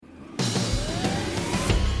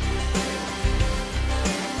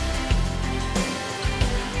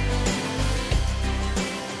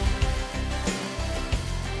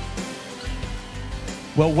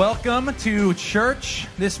Well, welcome to church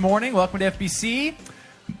this morning. Welcome to FBC.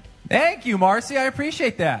 Thank you, Marcy. I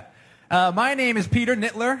appreciate that. My name is Peter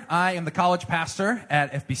Nittler. I am the college pastor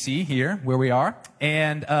at FBC here, where we are.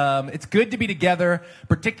 And it's good to be together,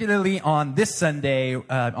 particularly on this Sunday,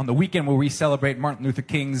 on the weekend where we celebrate Martin Luther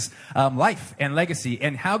King's life and legacy,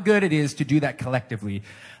 and how good it is to do that collectively.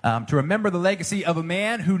 To remember the legacy of a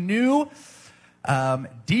man who knew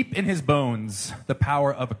deep in his bones the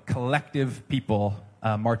power of a collective people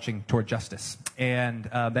marching toward justice. And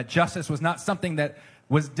that justice was not something that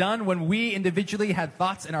was done when we individually had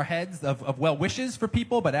thoughts in our heads of well wishes for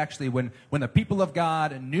people, but actually when the people of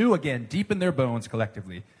God knew, again, deep in their bones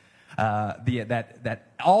collectively, that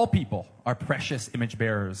all people are precious image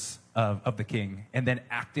bearers of the King, and then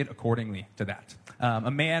acted accordingly to that. A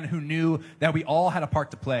man who knew that we all had a part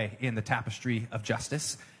to play in the tapestry of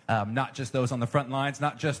justice, not just those on the front lines,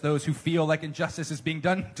 not just those who feel like injustice is being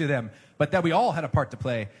done to them, but that we all had a part to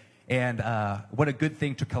play. And what a good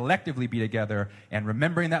thing to collectively be together and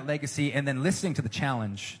remembering that legacy, and then listening to the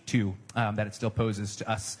challenge, too, that it still poses to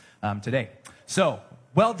us today. So,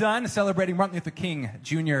 well done celebrating Martin Luther King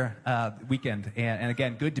Jr. Weekend. And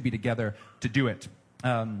again, good to be together to do it.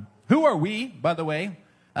 Who are we, by the way?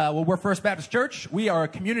 Well, we're First Baptist Church. We are a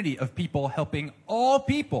community of people helping all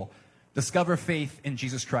people discover faith in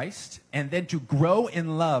Jesus Christ, and then to grow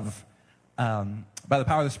in love by the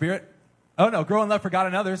power of the Spirit. Grow in love for God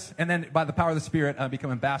and others, and then by the power of the Spirit,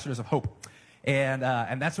 become ambassadors of hope. And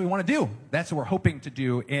that's what we want to do. That's what we're hoping to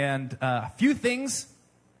do. And a few things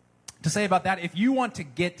to say about that. If you want to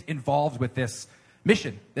get involved with this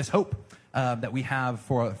mission, this hope that we have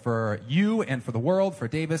for you and for the world, for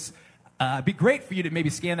Davis, it'd be great for you to maybe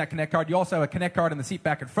scan that Connect card. You also have a Connect card in the seat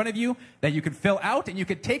back in front of you that you can fill out, and you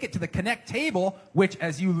can take it to the Connect table, which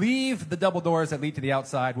as you leave the double doors that lead to the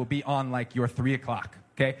outside will be on like your 3 o'clock,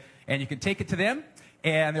 okay? And you can take it to them,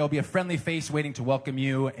 and there will be a friendly face waiting to welcome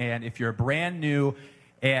you. And if you're brand new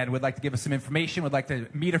and would like to give us some information, would like to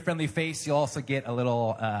meet a friendly face, you'll also get a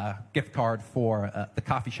little gift card for the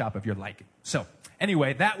coffee shop of your liking. So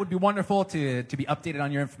anyway, that would be wonderful to be updated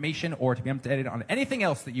on your information, or to be updated on anything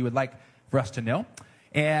else that you would like for us to know.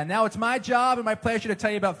 And now it's my job and my pleasure to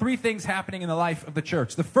tell you about 3 things happening in the life of the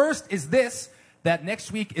church. The first is this, that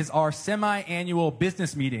next week is our semi-annual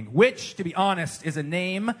business meeting, which, to be honest, is a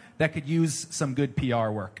name that could use some good PR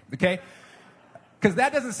work, okay? Because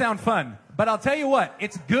that doesn't sound fun. But I'll tell you what,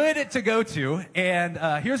 it's good to go to, and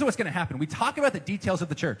here's what's going to happen. We talk about the details of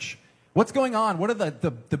the church. What's going on? What are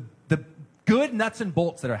the good nuts and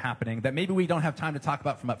bolts that are happening that maybe we don't have time to talk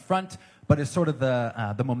about from up front, but is sort of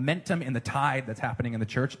the momentum and the tide that's happening in the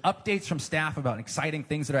church. Updates from staff about exciting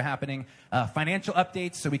things that are happening. Financial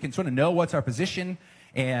updates so we can sort of know what's our position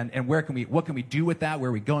and what can we do with that, where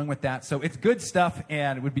are we going with that. So it's good stuff,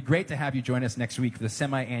 and it would be great to have you join us next week for the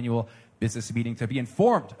semi-annual business meeting to be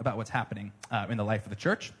informed about what's happening in the life of the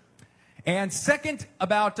church. And second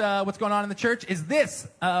about what's going on in the church is this.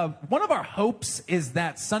 One of our hopes is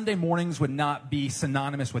that Sunday mornings would not be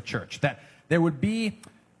synonymous with church, that there would be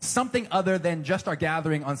something other than just our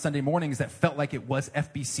gathering on Sunday mornings that felt like it was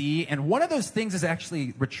FBC. And one of those things is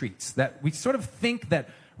actually retreats, that we sort of think that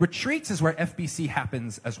retreats is where FBC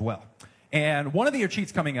happens as well. And one of the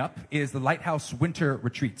retreats coming up is the Lighthouse Winter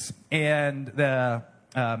Retreats. And the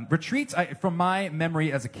retreats, from my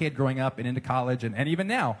memory as a kid growing up and into college and even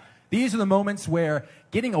now, these are the moments where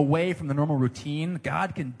getting away from the normal routine,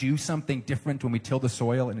 God can do something different when we till the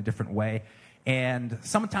soil in a different way. And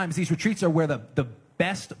sometimes these retreats are where the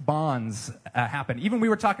best bonds happen. Even we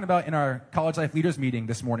were talking about in our college life leaders meeting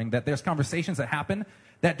this morning that there's conversations that happen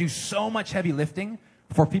that do so much heavy lifting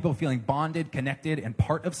for people feeling bonded, connected, and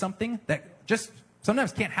part of something that just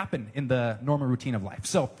sometimes can't happen in the normal routine of life.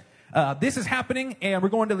 So this is happening, and we're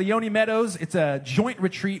going to Leone Meadows. It's a joint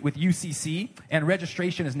retreat with UCC, and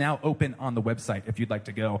registration is now open on the website if you'd like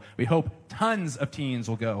to go. We hope tons of teens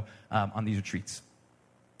will go on these retreats.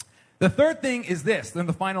 The third thing is this, then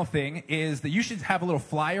the final thing, is that you should have a little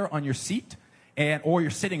flyer on your seat, or you're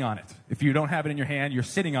sitting on it. If you don't have it in your hand, you're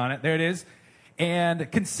sitting on it. There it is. And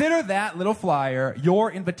consider that little flyer your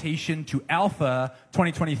invitation to Alpha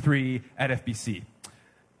 2023 at FBC.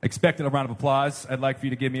 Expected a round of applause. I'd like for you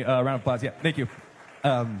to give me a round of applause. Yeah, thank you.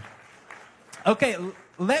 Okay,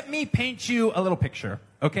 let me paint you a little picture,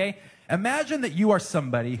 okay? Imagine that you are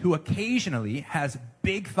somebody who occasionally has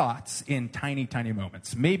big thoughts in tiny, tiny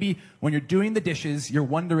moments. Maybe when you're doing the dishes, you're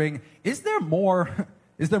wondering, is there more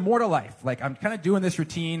to life? Like, I'm kind of doing this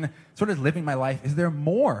routine, sort of living my life. Is there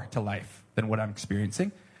more to life than what I'm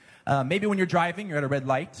experiencing? Maybe when you're driving, you're at a red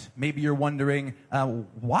light. Maybe you're wondering,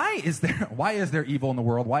 why is there evil in the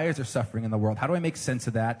world? Why is there suffering in the world? How do I make sense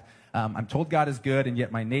of that? I'm told God is good, and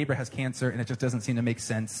yet my neighbor has cancer, and it just doesn't seem to make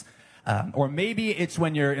sense. Or maybe it's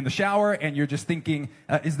when you're in the shower and you're just thinking,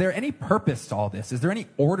 is there any purpose to all this? Is there any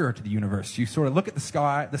order to the universe? You sort of look at the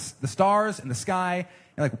sky, the stars and the sky,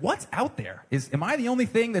 and like, what's out there? Am I the only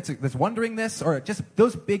thing that's wondering this? Or just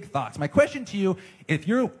those big thoughts. My question to you, if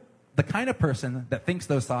you're the kind of person that thinks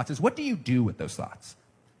those thoughts, is what do you do with those thoughts?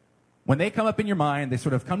 When they come up in your mind, they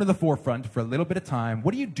sort of come to the forefront for a little bit of time.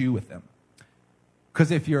 What do you do with them?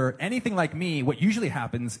 Because if you're anything like me, what usually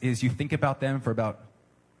happens is you think about them for about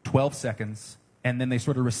 12 seconds, and then they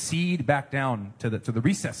sort of recede back down to the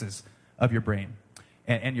recesses of your brain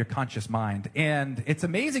and your conscious mind. And it's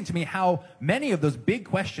amazing to me how many of those big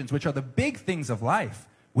questions, which are the big things of life,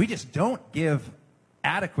 we just don't give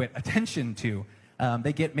adequate attention to.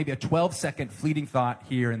 They get maybe a 12-second fleeting thought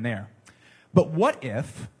here and there. But what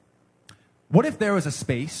if there was a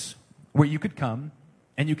space where you could come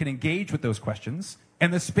and you can engage with those questions,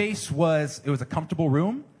 and the space was a comfortable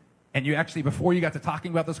room, and you actually, before you got to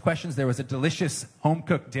talking about those questions, there was a delicious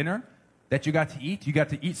home-cooked dinner that you got to eat. You got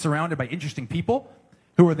to eat surrounded by interesting people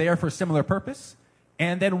who were there for a similar purpose.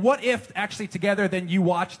 And then what if actually together then you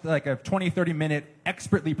watched like a 20, 30-minute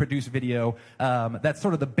expertly produced video that's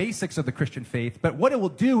sort of the basics of the Christian faith. But what it will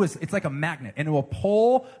do is it's like a magnet, and it will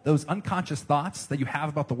pull those unconscious thoughts that you have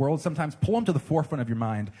about the world, sometimes pull them to the forefront of your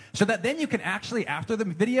mind, so that then you can actually, after the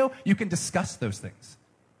video, you can discuss those things.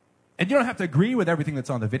 And you don't have to agree with everything that's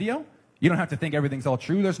on the video. You don't have to think everything's all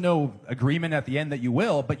true. There's no agreement at the end that you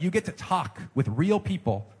will, but you get to talk with real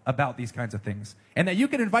people about these kinds of things. And that you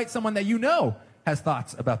can invite someone that you know has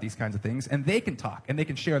thoughts about these kinds of things, and they can talk, and they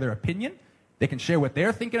can share their opinion, they can share what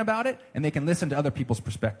they're thinking about it, and they can listen to other people's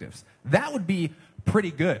perspectives. That would be pretty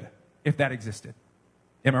good if that existed.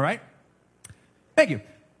 Am I right? Thank you.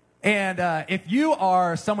 And if you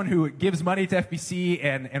are someone who gives money to FBC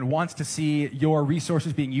and wants to see your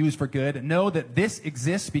resources being used for good, know that this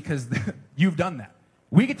exists because you've done that.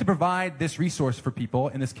 We get to provide this resource for people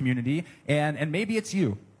in this community, and maybe it's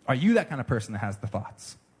you. Are you that kind of person that has the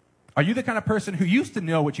thoughts? Are you the kind of person who used to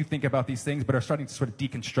know what you think about these things, but are starting to sort of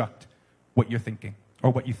deconstruct what you're thinking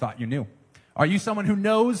or what you thought you knew? Are you someone who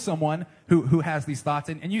knows someone who has these thoughts,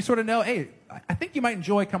 and you sort of know, hey, I think you might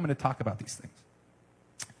enjoy coming to talk about these things?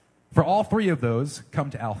 For all three of those, come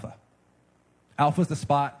to Alpha. Alpha is the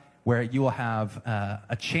spot where you will have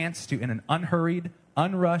a chance to, in an unhurried,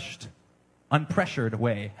 unrushed, unpressured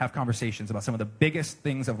way, have conversations about some of the biggest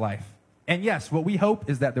things of life. And yes, what we hope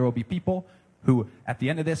is that there will be people who, at the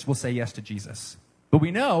end of this, will say yes to Jesus. But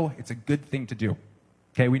we know it's a good thing to do.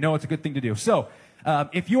 Okay, we know it's a good thing to do. So,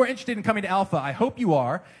 if you are interested in coming to Alpha, I hope you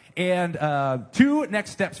are. And two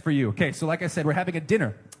next steps for you. Okay, so like I said, we're having a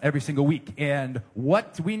dinner every single week. And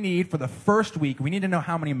what we need for the first week, we need to know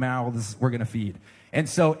how many mouths we're going to feed. And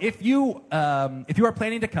so if you are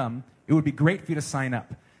planning to come, it would be great for you to sign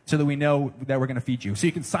up so that we know that we're going to feed you. So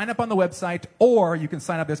you can sign up on the website, or you can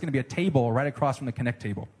sign up. There's going to be a table right across from the Connect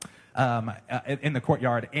table in the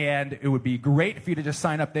courtyard. And it would be great for you to just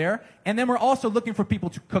sign up there. And then we're also looking for people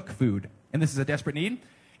to cook food. And this is a desperate need.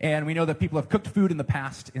 And we know that people have cooked food in the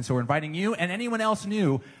past, and so we're inviting you and anyone else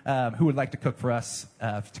new who would like to cook for us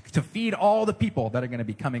to feed all the people that are going to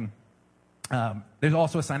be coming. There's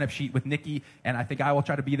also a sign-up sheet with Nikki, and I think I will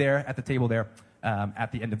try to be there at the table there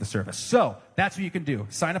at the end of the service. So that's what you can do.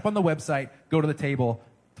 Sign up on the website, go to the table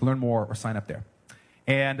to learn more, or sign up there.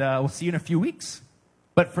 And we'll see you in a few weeks.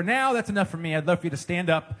 But for now, that's enough for me. I'd love for you to stand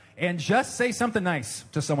up and just say something nice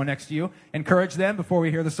to someone next to you. Encourage them before we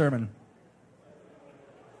hear the sermon.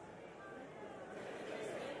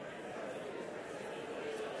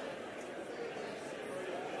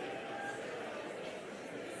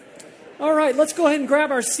 All right, let's go ahead and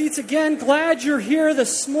grab our seats again. Glad you're here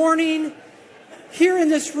this morning, here in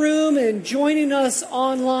this room and joining us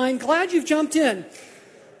online. Glad you've jumped in.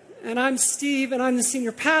 And I'm Steve, and I'm the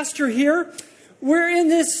senior pastor here. We're in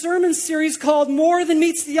this sermon series called More Than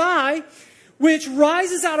Meets the Eye, which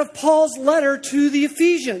rises out of Paul's letter to the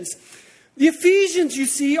Ephesians. The Ephesians, you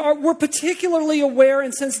see, were particularly aware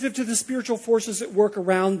and sensitive to the spiritual forces at work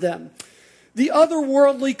around them. The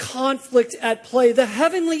otherworldly conflict at play, the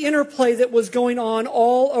heavenly interplay that was going on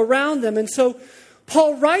all around them. And so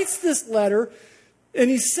Paul writes this letter, and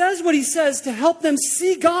he says what he says to help them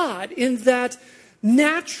see God in that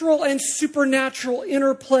natural and supernatural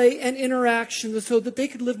interplay and interaction so that they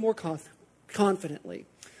could live more confidently,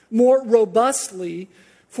 more robustly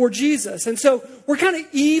for Jesus. And so we're kind of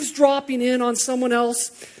eavesdropping in on someone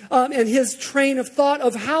else and his train of thought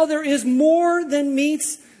of how there is more than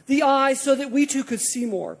meets the eye so that we too could see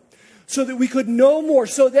more. so that we could know more,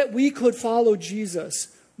 so that we could follow Jesus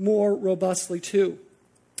more robustly too.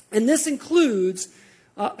 And this includes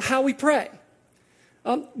how we pray.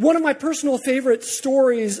 One of my personal favorite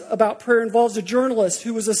stories about prayer involves a journalist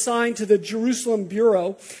who was assigned to the Jerusalem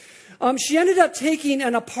Bureau. She ended up taking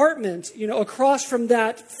an apartment, across from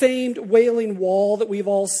that famed Wailing Wall that we've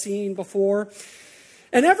all seen before.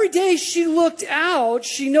 And every day she looked out,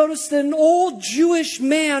 she noticed an old Jewish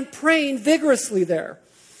man praying vigorously there.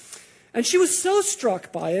 And she was so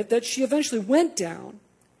struck by it that she eventually went down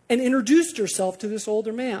and introduced herself to this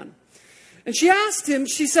older man. And she asked him,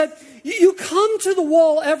 she said, "You come to the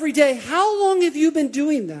wall every day. How long have you been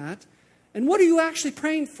doing that? And what are you actually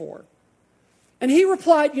praying for?" And he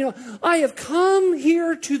replied, "I have come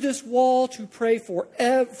here to this wall to pray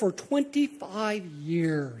for 25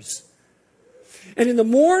 years. And in the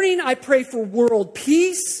morning, I pray for world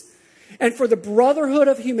peace and for the brotherhood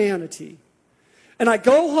of humanity. And I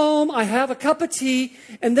go home, I have a cup of tea,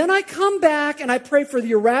 and then I come back and I pray for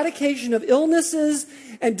the eradication of illnesses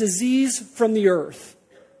and disease from the earth."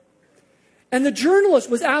 And the journalist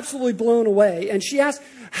was absolutely blown away. And she asked,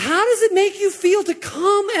 "How does it make you feel to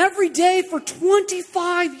come every day for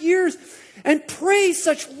 25 years and pray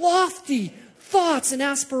such lofty thoughts and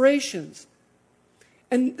aspirations?"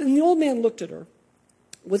 And the old man looked at her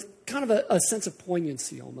with kind of a sense of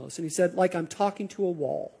poignancy almost. And he said, "Like I'm talking to a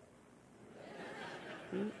wall."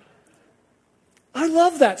 I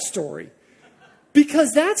love that story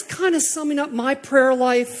because that's kind of summing up my prayer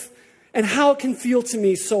life and how it can feel to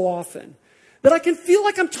me so often. That I can feel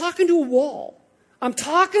like I'm talking to a wall. I'm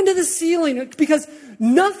talking to the ceiling because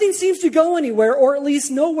nothing seems to go anywhere, or at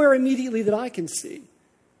least nowhere immediately that I can see.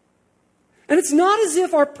 And it's not as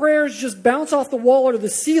if our prayers just bounce off the wall or the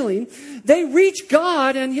ceiling. They reach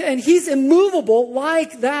God and He's immovable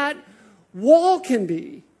like that wall can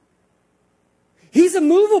be. He's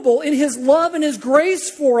immovable in His love and His grace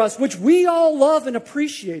for us, which we all love and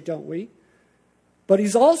appreciate, don't we? But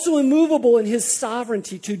He's also immovable in His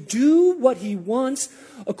sovereignty to do what He wants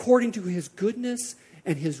according to His goodness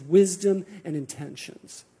and His wisdom and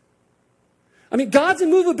intentions. I mean, God's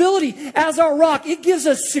immovability as our rock, it gives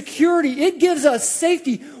us security, it gives us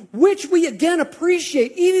safety, which we again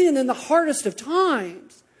appreciate even in the hardest of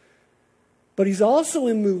times. But He's also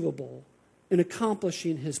immovable in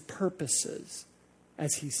accomplishing His purposes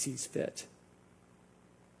as He sees fit.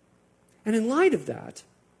 And in light of that,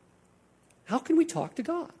 how can we talk to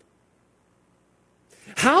God?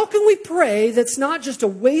 How can we pray that's not just a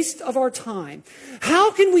waste of our time?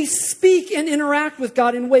 How can we speak and interact with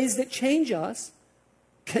God in ways that change us,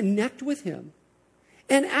 connect with Him,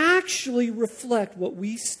 and actually reflect what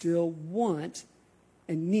we still want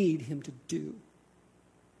and need Him to do?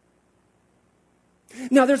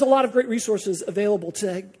 Now, there's a lot of great resources available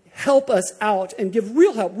to help us out and give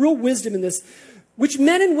real help, real wisdom in this, which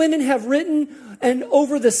men and women have written and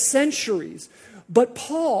over the centuries. But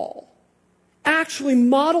Paul actually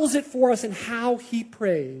models it for us in how he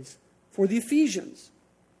prays for the Ephesians.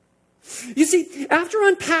 You see, after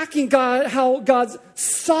unpacking how God's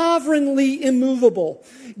sovereignly immovable,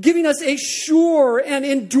 giving us a sure and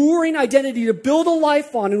enduring identity to build a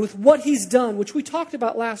life on and with what He's done, which we talked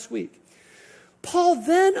about last week, Paul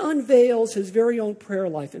then unveils his very own prayer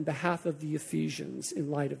life in behalf of the Ephesians in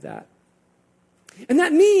light of that. And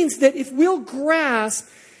that means that if we'll grasp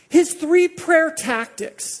his three prayer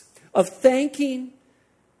tactics of thanking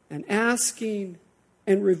and asking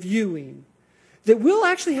and reviewing, that we'll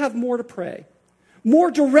actually have more to pray, more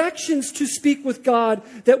directions to speak with God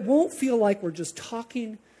that won't feel like we're just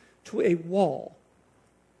talking to a wall.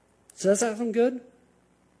 So does that sound good?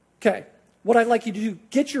 Okay, what I'd like you to do,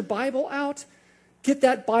 get your Bible out, get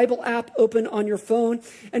that Bible app open on your phone,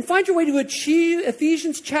 and find your way to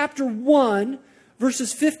Ephesians chapter 1,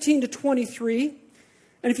 verses 15 to 23.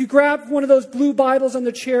 And if you grab one of those blue Bibles on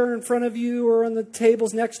the chair in front of you or on the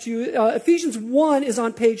tables next to you, Ephesians 1 is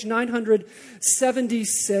on page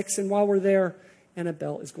 976. And while we're there,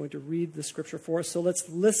 Annabelle is going to read the scripture for us. So let's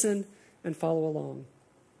listen and follow along.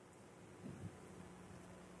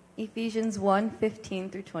 Ephesians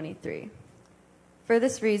 1:15 through 23. For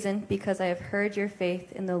this reason, because I have heard your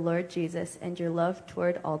faith in the Lord Jesus and your love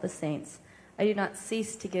toward all the saints, I do not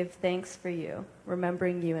cease to give thanks for you,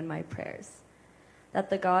 remembering you in my prayers. That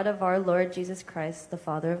the God of our Lord Jesus Christ, the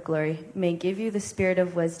Father of glory, may give you the spirit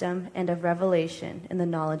of wisdom and of revelation in the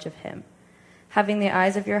knowledge of Him, having the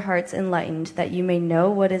eyes of your hearts enlightened, that you may know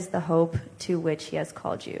what is the hope to which He has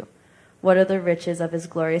called you, what are the riches of His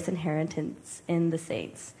glorious inheritance in the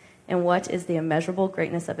saints, and what is the immeasurable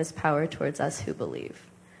greatness of His power towards us who believe,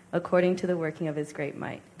 according to the working of His great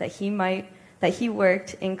might, that He might that he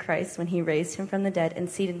worked in Christ when he raised him from the dead and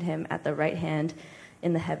seated him at the right hand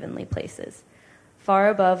in the heavenly places, far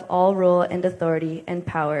above all rule and authority and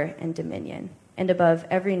power and dominion, and above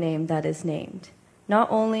every name that is named, not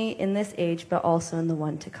only in this age but also in the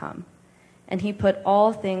one to come. And he put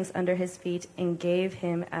all things under his feet and gave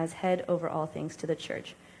him as head over all things to the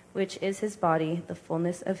church, which is his body, the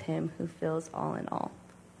fullness of him who fills all in all.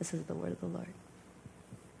 This is the word of the Lord.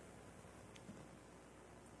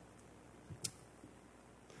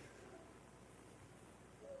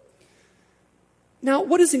 Now,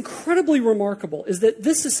 what is incredibly remarkable is that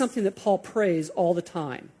this is something that Paul prays all the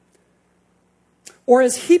time. Or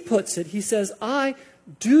as he puts it, he says, I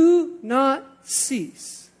do not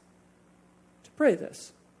cease to pray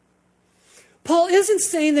this. Paul isn't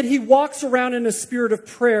saying that he walks around in a spirit of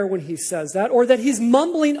prayer when he says that, or that he's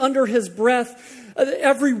mumbling under his breath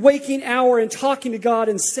every waking hour and talking to God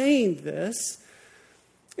and saying this.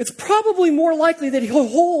 It's probably more likely that he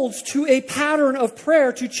holds to a pattern of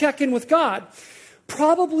prayer to check in with God.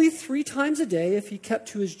 Probably 3 times a day if he kept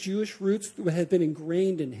to his Jewish roots that had been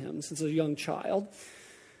ingrained in him since a young child.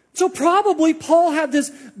 So probably Paul had this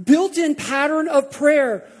built-in pattern of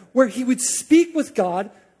prayer where he would speak with God,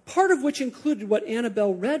 part of which included what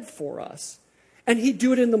Annabelle read for us. And he'd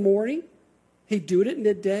do it in the morning, he'd do it at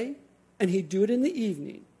midday, and he'd do it in the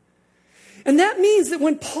evening. And that means that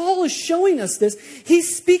when Paul is showing us this,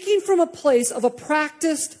 he's speaking from a place of a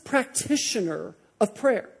practiced practitioner of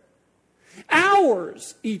prayer.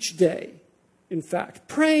 Hours each day, in fact,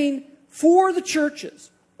 praying for the churches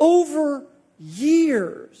over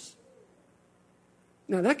years.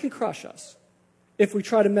 Now, that can crush us if we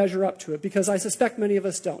try to measure up to it, because I suspect many of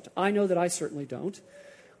us don't. I know that I certainly don't.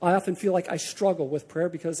 I often feel like I struggle with prayer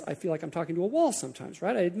because I feel like I'm talking to a wall sometimes,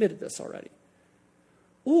 right? I admitted this already.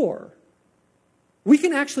 Or we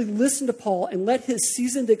can actually listen to Paul and let his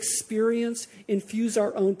seasoned experience infuse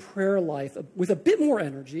our own prayer life with a bit more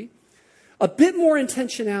energy, a bit more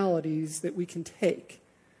intentionalities that we can take.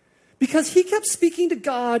 Because he kept speaking to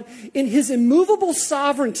God in his immovable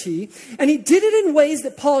sovereignty, and he did it in ways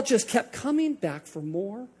that Paul just kept coming back for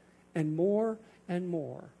more and more and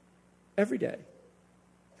more every day.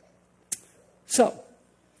 So,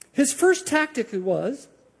 his first tactic was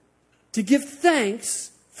to give thanks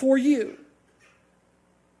for you.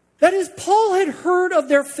 That is, Paul had heard of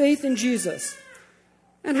their faith in Jesus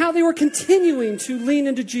and how they were continuing to lean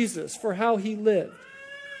into Jesus for how he lived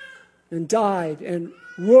and died and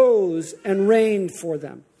rose and reigned for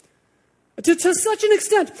them. To such an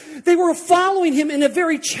extent, they were following him in a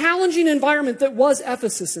very challenging environment that was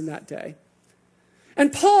Ephesus in that day.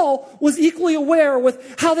 And Paul was equally aware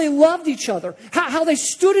with how they loved each other, how they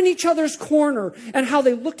stood in each other's corner, and how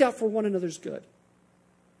they looked out for one another's good.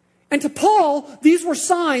 And to Paul, these were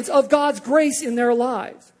signs of God's grace in their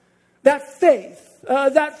lives. That faith,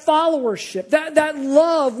 that followership, that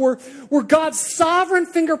love were God's sovereign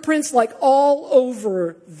fingerprints like all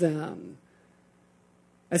over them.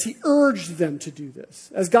 As he urged them to do this,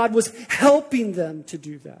 as God was helping them to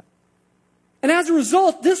do that. And as a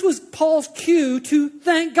result, this was Paul's cue to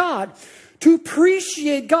thank God, to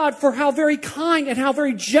appreciate God for how very kind and how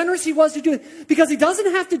very generous he was to do it, because he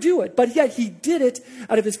doesn't have to do it, but yet he did it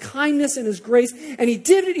out of his kindness and his grace, and he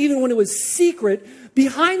did it even when it was secret,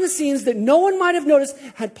 behind the scenes that no one might have noticed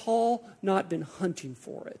had Paul not been hunting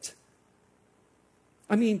for it.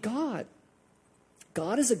 I mean, God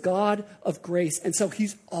is a God of grace, and so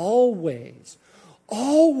he's always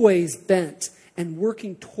bent and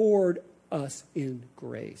working toward us in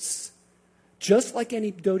grace. Just like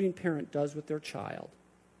any doting parent does with their child.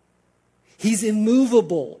 He's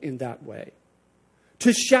immovable in that way.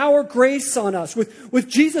 To shower grace on us with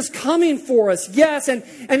Jesus coming for us, yes, and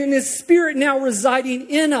in his Spirit now residing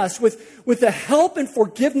in us with the help and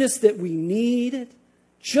forgiveness that we need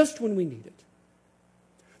just when we need it.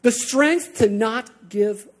 The strength to not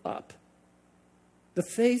give up. The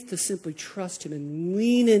faith to simply trust him and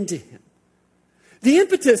lean into him. The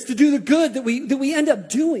impetus to do the good that we end up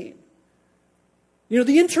doing. You know,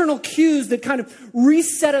 the internal cues that kind of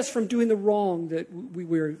reset us from doing the wrong that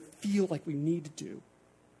we feel like we need to do.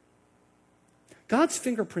 God's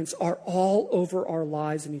fingerprints are all over our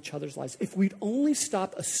lives and each other's lives. If we'd only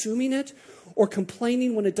stop assuming it or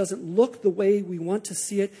complaining when it doesn't look the way we want to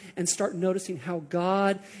see it and start noticing how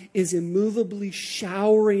God is immovably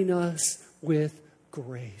showering us with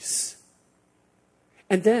grace.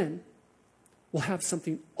 And then we'll have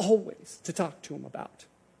something always to talk to him about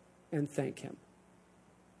and thank him.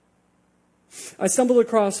 I stumbled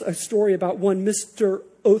across a story about one Mr.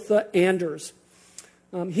 Otha Anders.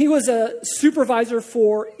 He was a supervisor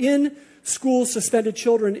for in-school suspended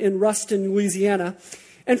children in Ruston, Louisiana.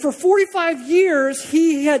 And for 45 years,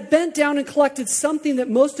 he had bent down and collected something that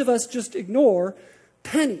most of us just ignore,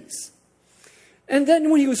 pennies. And then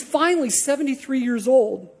when he was finally 73 years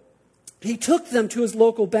old, he took them to his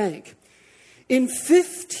local bank in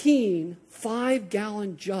 15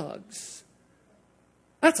 5-gallon jugs.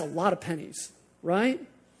 That's a lot of pennies, right?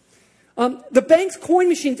 The bank's coin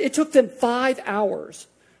machines, it took them 5 hours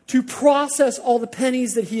to process all the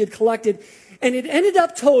pennies that he had collected. And it ended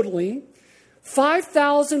up totaling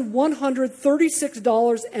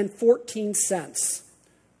 $5,136.14,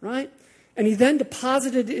 right? And he then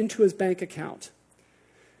deposited it into his bank account.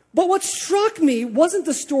 But what struck me wasn't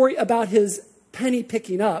the story about his penny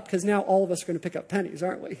picking up, because now all of us are going to pick up pennies,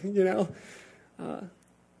 aren't we?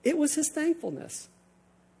 It was his thankfulness.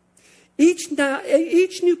 Each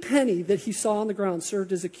new penny that he saw on the ground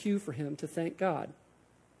served as a cue for him to thank God.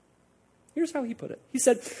 Here's how he put it. He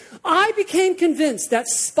said, I became convinced that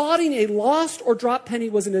spotting a lost or dropped penny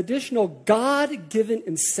was an additional God-given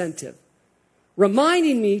incentive,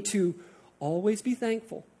 reminding me to always be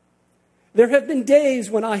thankful. There have been days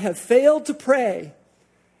when I have failed to pray,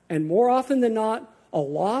 and more often than not, a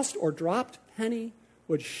lost or dropped penny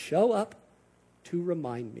would show up to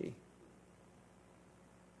remind me.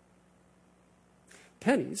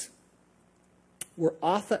 Pennies were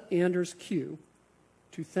Arthur Anders' cue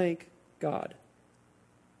to thank God.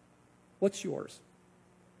 What's yours?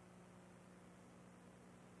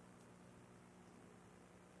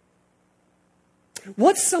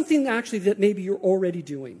 What's something actually that maybe you're already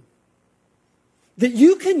doing that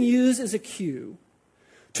you can use as a cue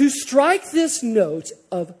to strike this note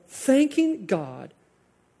of thanking God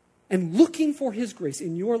and looking for his grace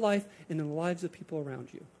in your life and in the lives of people around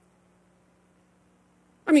you?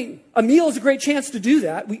 I mean, a meal is a great chance to do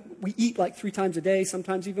that. We eat like 3 times a day,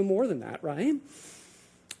 sometimes even more than that, right?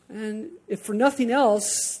 And if for nothing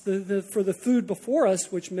else, for the food before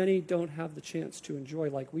us, which many don't have the chance to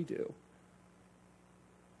enjoy like we do.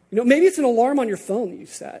 Maybe it's an alarm on your phone that you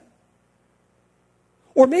set.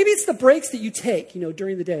 Or maybe it's the breaks that you take,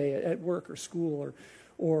 during the day at work or school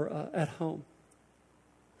or at home.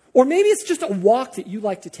 Or maybe it's just a walk that you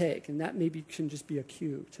like to take, and that maybe can just be a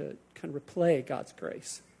cue to kind of replay God's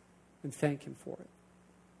grace and thank him for it.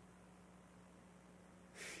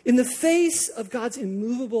 In the face of God's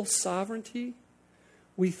immovable sovereignty,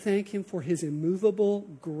 we thank him for his immovable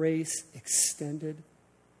grace extended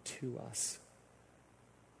to us.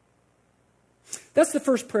 That's the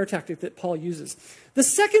first prayer tactic that Paul uses. The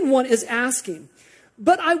second one is asking.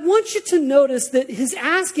 But I want you to notice that his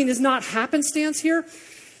asking is not happenstance here.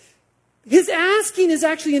 His asking is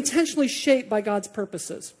actually intentionally shaped by God's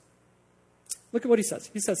purposes. Look at what he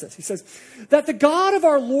says. He says this. He says, that the God of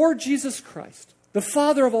our Lord Jesus Christ, the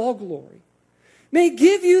Father of all glory, may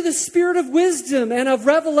give you the spirit of wisdom and of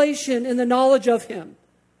revelation in the knowledge of him,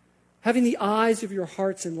 having the eyes of your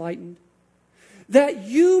hearts enlightened, that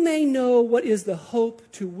you may know what is the hope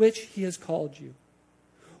to which he has called you.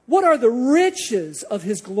 What are the riches of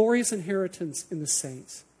his glorious inheritance in the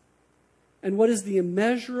saints? And what is the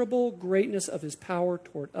immeasurable greatness of his power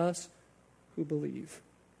toward us who believe?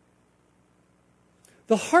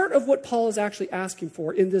 The heart of what Paul is actually asking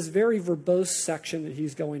for in this very verbose section that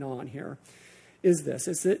he's going on here is this,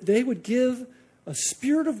 is that they would give a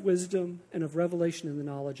spirit of wisdom and of revelation in the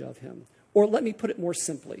knowledge of him. Or let me put it more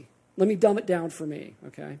simply. Let me dumb it down for me,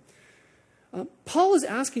 okay? Paul is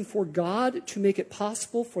asking for God to make it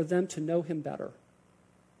possible for them to know him better.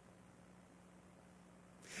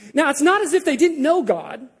 Now, it's not as if they didn't know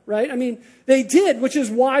God, right? I mean, they did, which is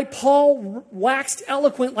why Paul waxed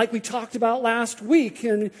eloquent like we talked about last week,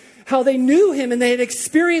 and how they knew him and they had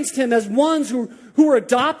experienced him as ones who were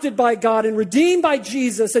adopted by God and redeemed by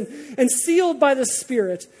Jesus and sealed by the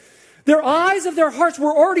Spirit. Their eyes of their hearts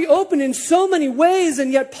were already open in so many ways,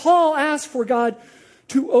 and yet Paul asked for God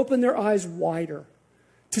to open their eyes wider,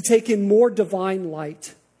 to take in more divine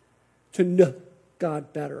light, to know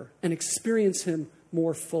God better and experience him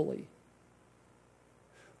more fully.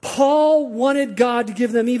 Paul wanted God to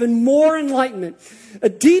give them even more enlightenment, a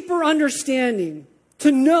deeper understanding,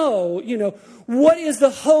 to know, what is the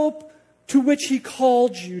hope to which he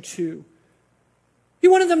called you to. He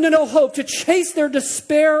wanted them to know hope, to chase their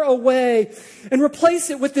despair away and replace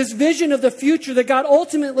it with this vision of the future that God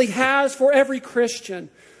ultimately has for every Christian.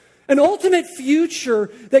 An ultimate future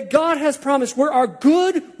that God has promised where our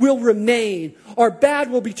good will remain, our bad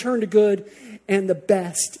will be turned to good, and the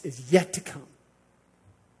best is yet to come.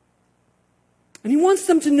 And he wants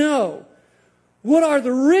them to know what are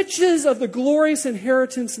the riches of the glorious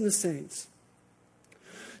inheritance in the saints.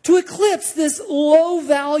 To eclipse this low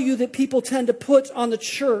value that people tend to put on the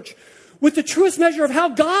church, with the truest measure of how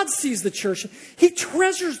God sees the church. He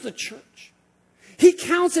treasures the church. He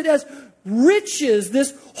counts it as riches,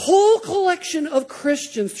 this whole collection of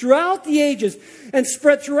Christians throughout the ages and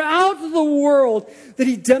spread throughout the world that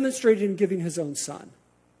he demonstrated in giving his own Son.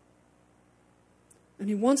 And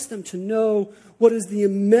he wants them to know what is the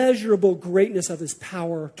immeasurable greatness of his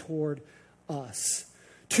power toward us,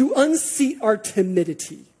 to unseat our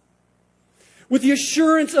timidity, with the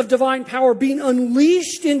assurance of divine power being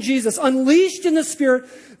unleashed in Jesus, unleashed in the Spirit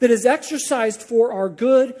that is exercised for our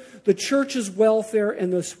good, the church's welfare,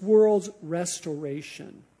 and this world's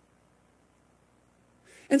restoration.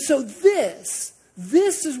 And so this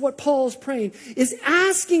is what Paul is praying, is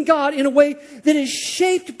asking God in a way that is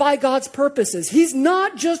shaped by God's purposes. He's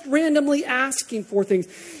not just randomly asking for things.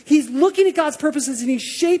 He's looking at God's purposes and he's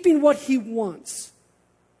shaping what he wants.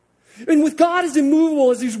 And with God as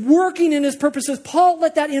immovable, as he's working in his purposes, Paul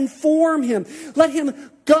let that inform him. Let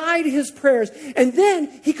him guide his prayers. And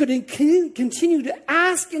then he could continue to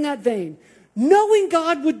ask in that vein, knowing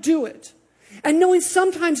God would do it. And knowing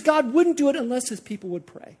sometimes God wouldn't do it unless his people would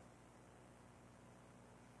pray.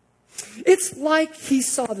 It's like he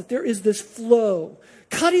saw that there is this flow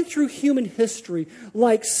cutting through human history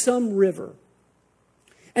like some river.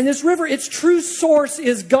 And this river, its true source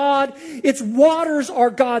is God. Its waters are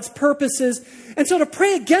God's purposes. And so to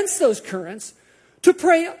pray against those currents, to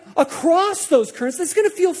pray across those currents, that's going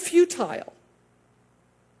to feel futile.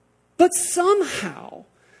 But somehow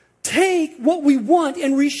take what we want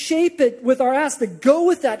and reshape it with our ask to go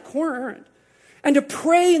with that current and to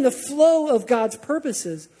pray in the flow of God's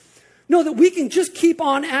purposes. Know that we can just keep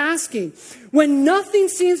on asking when nothing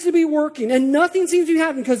seems to be working and nothing seems to be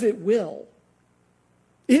happening, because it will.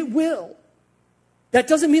 It will. That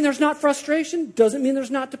doesn't mean there's not frustration, doesn't mean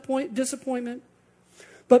there's not disappointment.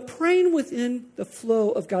 But praying within the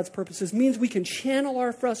flow of God's purposes means we can channel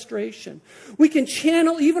our frustration. We can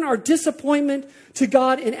channel even our disappointment to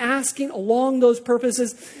God in asking along those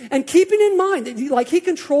purposes, and keeping in mind that he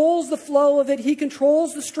controls the flow of it, he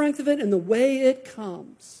controls the strength of it and the way it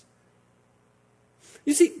comes.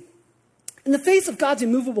 You see, in the face of God's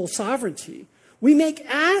immovable sovereignty, we make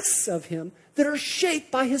asks of him that are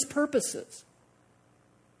shaped by his purposes.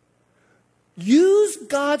 Use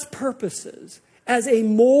God's purposes as a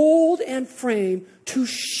mold and frame to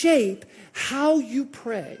shape how you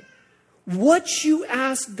pray, what you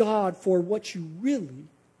ask God for, what you really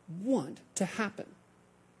want to happen.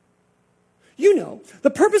 You know,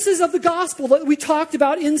 the purposes of the gospel that we talked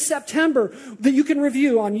about in September that you can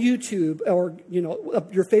review on YouTube or,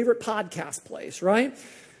 your favorite podcast place, right?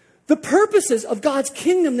 The purposes of God's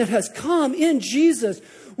kingdom that has come in Jesus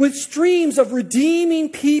with streams of redeeming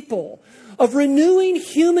people, of renewing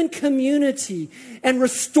human community and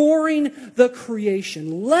restoring the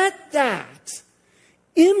creation. Let that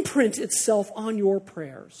imprint itself on your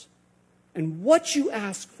prayers and what you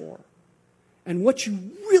ask for and what you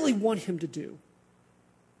really want him to do.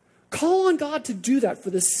 Call on God to do that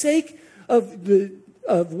for the sake of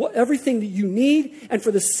everything that you need and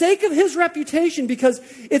for the sake of his reputation, because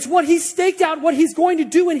it's what he staked out, what he's going to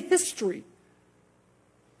do in history.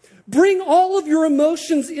 Bring all of your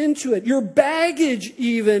emotions into it, your baggage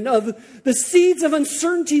even of the seeds of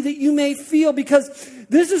uncertainty that you may feel, because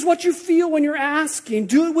this is what you feel when you're asking.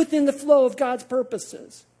 Do it within the flow of God's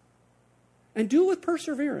purposes. And do it with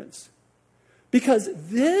perseverance, because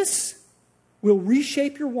this will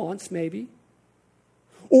reshape your wants maybe,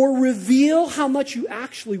 or reveal how much you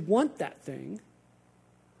actually want that thing,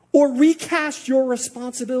 or recast your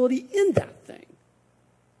responsibility in that thing.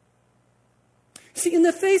 See, in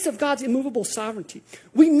the face of God's immovable sovereignty,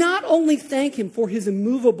 we not only thank him for his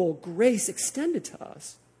immovable grace extended to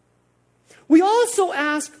us, we also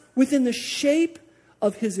ask within the shape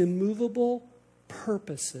of his immovable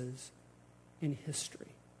purposes in history.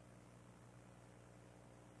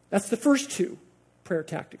 That's the first two prayer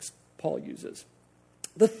tactics Paul uses.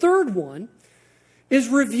 The third one is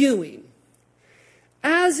reviewing.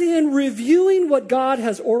 As in reviewing what God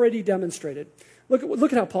has already demonstrated.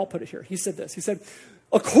 Look at how Paul put it here. He said this. He said,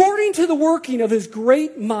 according to the working of his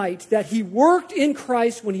great might that he worked in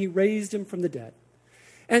Christ when he raised him from the dead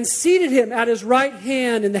and seated him at his right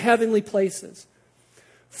hand in the heavenly places,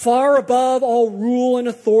 far above all rule and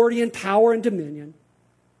authority and power and dominion,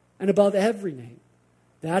 and above every name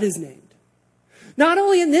that is named, not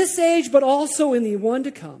only in this age, but also in the one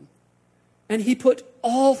to come. And he put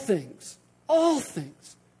all things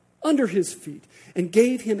under his feet and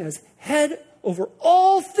gave him as head over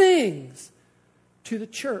all things to the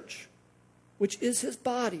church, which is his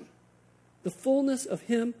body, the fullness of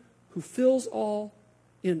him who fills all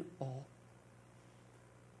in all.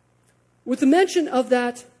 With the mention of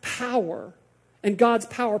that power and God's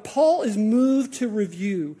power, Paul is moved to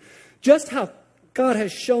review just how God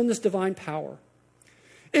has shown this divine power.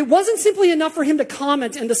 It wasn't simply enough for him to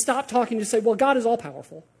comment and to stop talking to say, well, God is all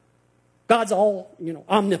powerful. God's all,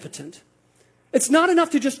 omnipotent. It's not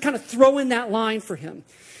enough to just kind of throw in that line for him.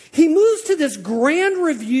 He moves to this grand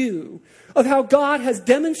review of how God has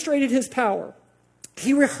demonstrated his power.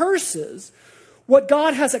 He rehearses what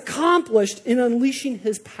God has accomplished in unleashing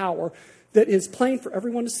his power that is plain for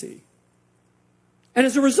everyone to see. And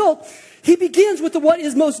as a result, he begins with what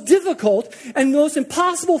is most difficult and most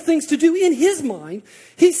impossible things to do in his mind.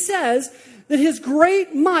 He says that his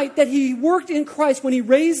great might that he worked in Christ when he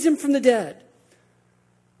raised him from the dead,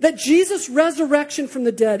 that Jesus' resurrection from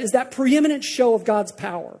the dead is that preeminent show of God's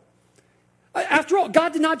power. After all,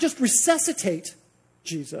 God did not just resuscitate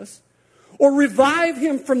Jesus or revive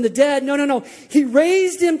him from the dead. No. He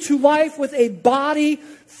raised him to life with a body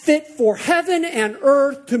fit for heaven and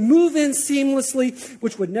earth to move in seamlessly,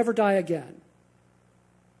 which would never die again.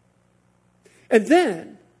 And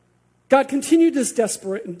then God continued this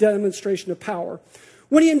desperate demonstration of power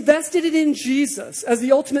when he invested it in Jesus as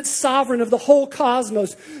the ultimate sovereign of the whole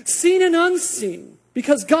cosmos, seen and unseen,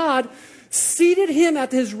 because God seated him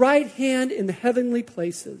at his right hand in the heavenly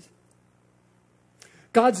places.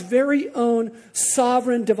 God's very own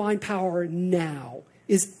sovereign divine power now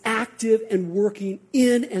is active and working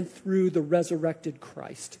in and through the resurrected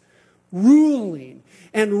Christ, ruling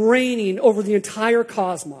and reigning over the entire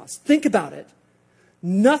cosmos. Think about it.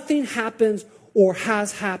 Nothing happens or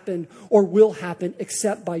has happened or will happen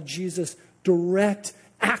except by Jesus' direct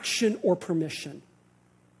action or permission.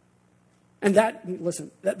 And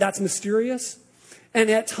that's mysterious and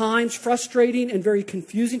at times frustrating and very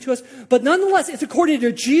confusing to us. But nonetheless, it's according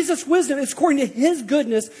to Jesus' wisdom, it's according to his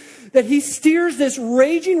goodness that he steers this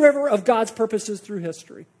raging river of God's purposes through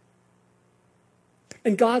history.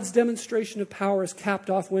 And God's demonstration of power is capped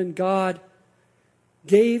off when God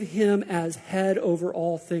gave him as head over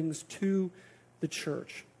all things to the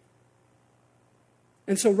church.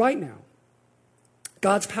 And so right now,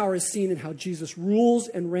 God's power is seen in how Jesus rules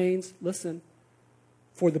and reigns, listen,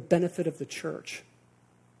 for the benefit of the church.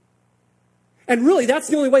 And really, that's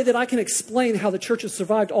the only way that I can explain how the church has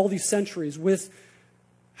survived all these centuries with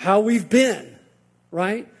how we've been,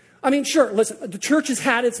 right? I mean, sure, listen, the church has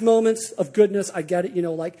had its moments of goodness. I get it,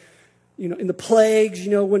 in the plagues,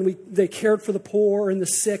 when they cared for the poor and the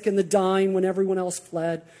sick and the dying when everyone else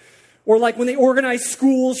fled. Or like when they organized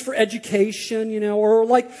schools for education, or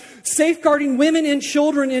like safeguarding women and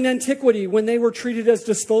children in antiquity when they were treated as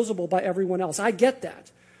disposable by everyone else. I get that.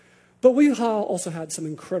 But we've also had some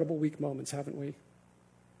incredible weak moments, haven't we?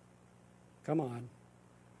 Come on.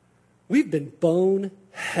 We've been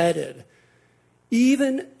bone-headed.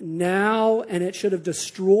 Even now, and it should have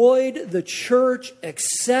destroyed the church,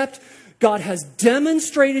 except God has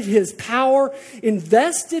demonstrated his power,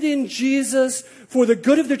 invested in Jesus for the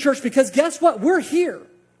good of the church, because guess what? We're here.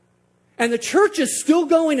 And the church is still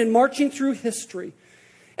going and marching through history.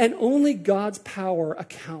 And only God's power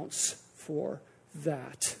accounts for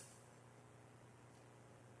that.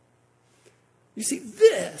 You see,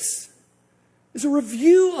 this is a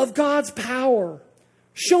review of God's power,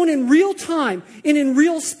 shown in real time and in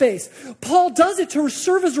real space. Paul does it to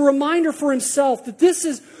serve as a reminder for himself that this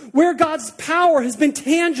is where God's power has been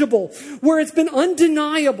tangible, where it's been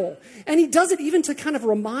undeniable. And he does it even to kind of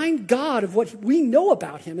remind God of what we know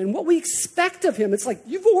about him and what we expect of him. It's like,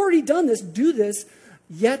 you've already done this, do this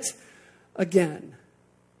yet again.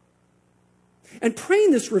 And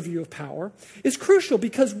praying this review of power is crucial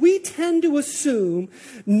because we tend to assume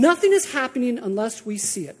nothing is happening unless we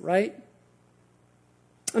see it, right?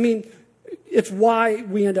 I mean, it's why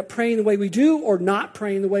we end up praying the way we do or not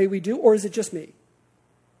praying the way we do, or is it just me?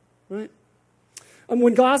 Right?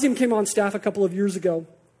 When Gazium came on staff a couple of years ago,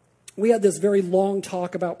 we had this very long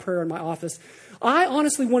talk about prayer in my office. I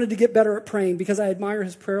honestly wanted to get better at praying because I admire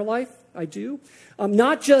his prayer life. I do.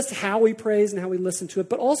 Not just how he prays and how we listen to it,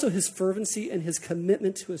 but also his fervency and his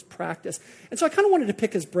commitment to his practice. And so I kind of wanted to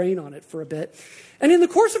pick his brain on it for a bit. And in the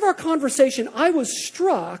course of our conversation, I was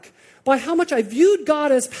struck by how much I viewed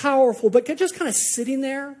God as powerful, but just kind of sitting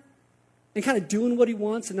there and kind of doing what he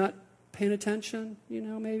wants and not paying attention,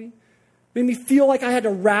 maybe. Made me feel like I had to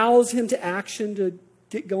rouse him to action to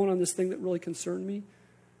get going on this thing that really concerned me.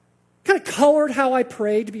 Kind of colored how I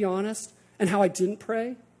prayed, to be honest, and how I didn't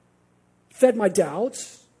pray. Fed my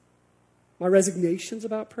doubts, my resignations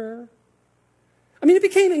about prayer. I mean, it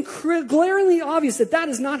became glaringly obvious that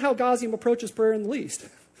is not how Gazium approaches prayer in the least.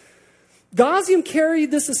 Gazium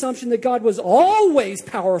carried this assumption that God was always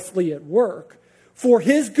powerfully at work for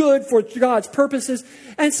his good, for God's purposes.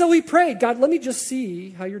 And so he prayed, God, let me just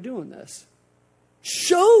see how you're doing this.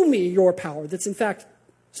 Show me your power that's in fact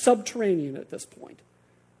subterranean at this point.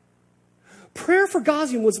 Prayer for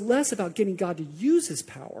Gauzium was less about getting God to use his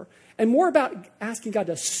power and more about asking God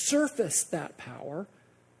to surface that power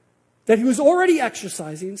that he was already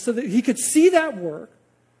exercising so that he could see that work,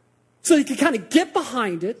 so he could kind of get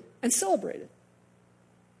behind it and celebrate it.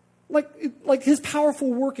 Like his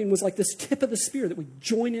powerful working was like this tip of the spear that we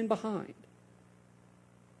join in behind.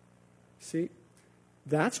 See,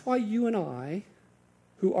 that's why you and I,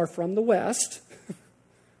 who are from the West,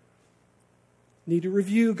 need to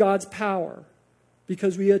review God's power,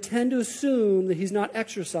 because we tend to assume that he's not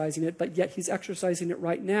exercising it, but yet he's exercising it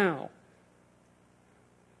right now.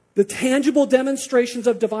 The tangible demonstrations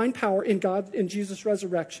of divine power in God, in Jesus'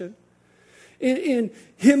 resurrection, in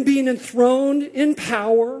him being enthroned in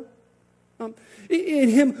power, in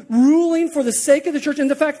him ruling for the sake of the church, and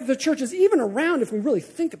the fact that the church is even around, if we really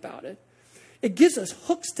think about it, it gives us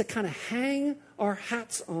hooks to kind of hang our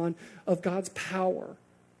hats on of God's power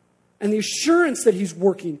and the assurance that he's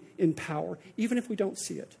working in power, even if we don't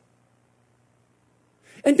see it.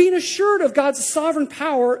 And being assured of God's sovereign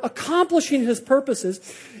power accomplishing his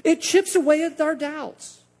purposes, it chips away at our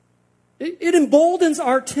doubts. It emboldens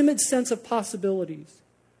our timid sense of possibilities.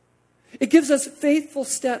 It gives us faithful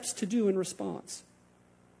steps to do in response.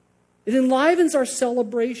 It enlivens our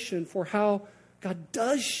celebration for how God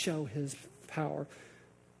does show his power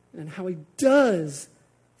and how he does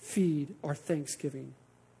feed our thanksgiving,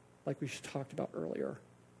 like we talked about earlier.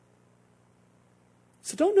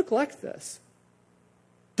 So don't neglect this.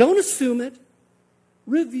 Don't assume it.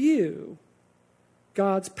 Review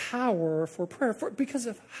God's power for prayer because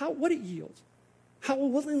of what it yields. How it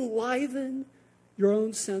will enliven your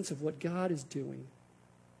own sense of what God is doing.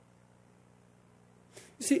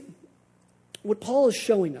 You see, what Paul is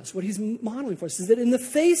showing us, what he's modeling for us, is that in the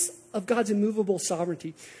face of God's immovable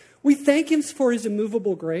sovereignty, we thank him for his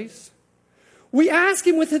immovable grace. We ask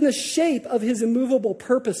him within the shape of his immovable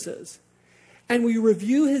purposes, and we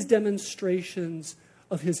review his demonstrations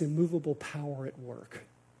of his immovable power at work.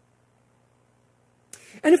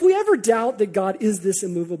 And if we ever doubt that God is this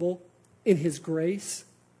immovable in his grace,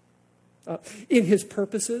 in his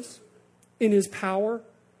purposes, in his power,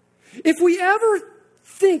 if we ever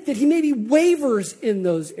think that he maybe wavers in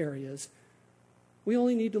those areas, we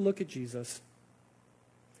only need to look at Jesus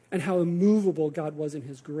and how immovable God was in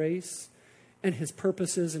his grace and his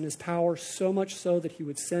purposes and his power, so much so that he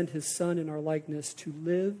would send his son in our likeness to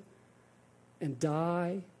live and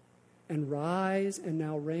die and rise and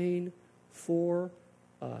now reign for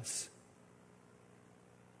us.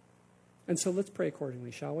 And so let's pray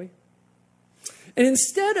accordingly, shall we? And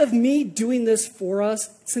instead of me doing this for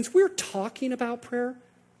us, since we're talking about prayer,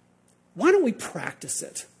 why don't we practice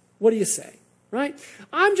it? What do you say? Right?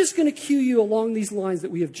 I'm just going to cue you along these lines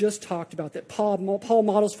that we have just talked about, that Paul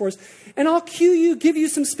models for us. And I'll cue you, give you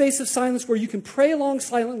some space of silence where you can pray along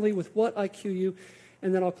silently with what I cue you,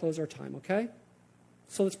 and then I'll close our time, okay?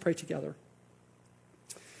 So let's pray together.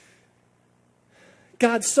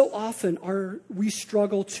 God, so often we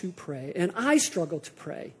struggle to pray, and I struggle to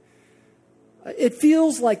pray. It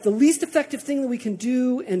feels like the least effective thing that we can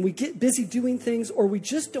do, and we get busy doing things, or we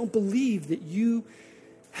just don't believe that you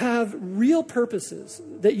have real purposes,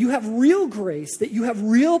 that you have real grace, that you have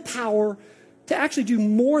real power to actually do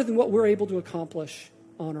more than what we're able to accomplish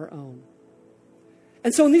on our own.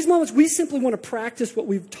 And so in these moments, we simply want to practice what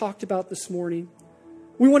we've talked about this morning.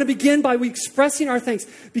 We want to begin by expressing our thanks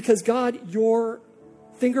because, God, your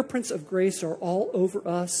fingerprints of grace are all over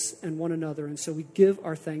us and one another, and so we give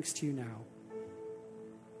our thanks to you now.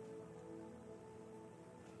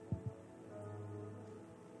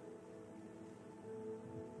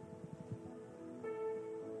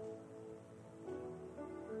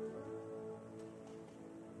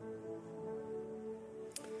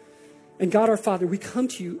 And God, our Father, we come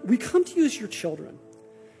to you as your children.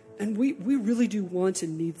 And we really do want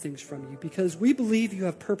and need things from you because we believe you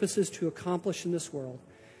have purposes to accomplish in this world.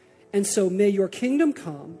 And so may your kingdom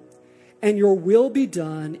come and your will be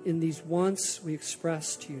done in these wants we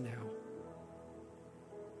express to you now.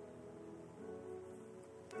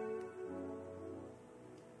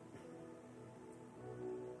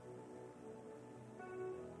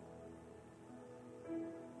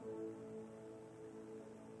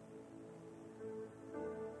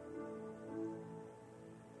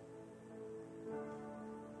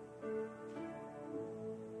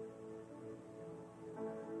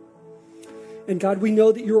 And God, we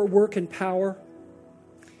know that you're at work in power.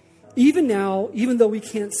 Even now, even though we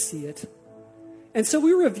can't see it. And so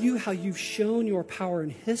we review how you've shown your power in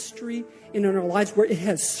history and in our lives where it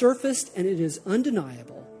has surfaced and it is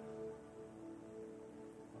undeniable.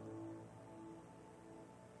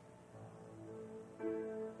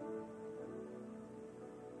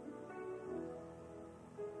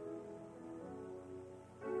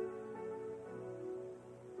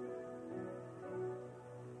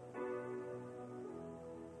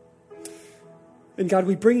 And God,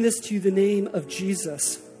 we bring this to the name of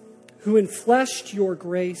Jesus, who enfleshed your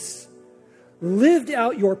grace, lived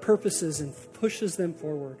out your purposes and pushes them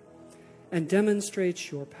forward, and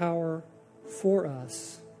demonstrates your power for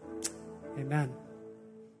us. Amen.